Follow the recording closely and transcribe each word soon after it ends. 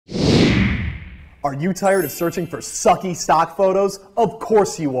Are you tired of searching for sucky stock photos? Of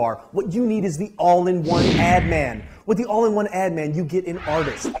course you are. What you need is the all-in-one ADMAN. With the all-in-one ADMAN, you get an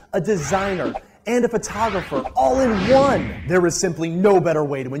artist, a designer, and a photographer all in one. There is simply no better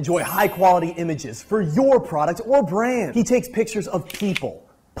way to enjoy high-quality images for your product or brand. He takes pictures of people,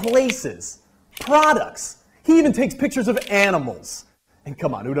 places, products. He even takes pictures of animals. And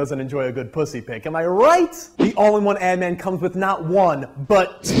come on, who doesn't enjoy a good pussy pic, am I right? The all-in-one ADMAN comes with not one,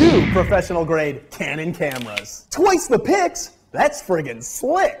 but two professional-grade Canon cameras. Twice the pics? That's friggin'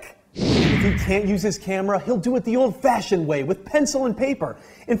 slick. If he can't use his camera, he'll do it the old-fashioned way with pencil and paper.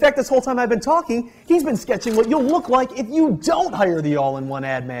 In fact, this whole time I've been talking, he's been sketching what you'll look like if you don't hire the all-in-one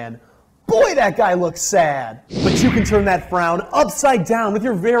ADMAN. Boy, that guy looks sad. But you can turn that frown upside down with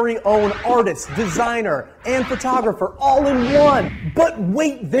your very own artist, designer, and photographer all in one. But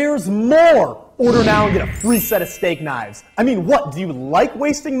wait, there's more. Order now and get a free set of steak knives. I mean, what, do you like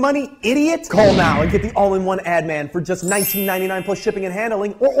wasting money, idiot? Call now and get the all-in-one ADMAN for just $19.99 plus shipping and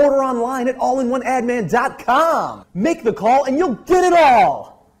handling, or order online at allinOneADMAN.com. Make the call and you'll get it all.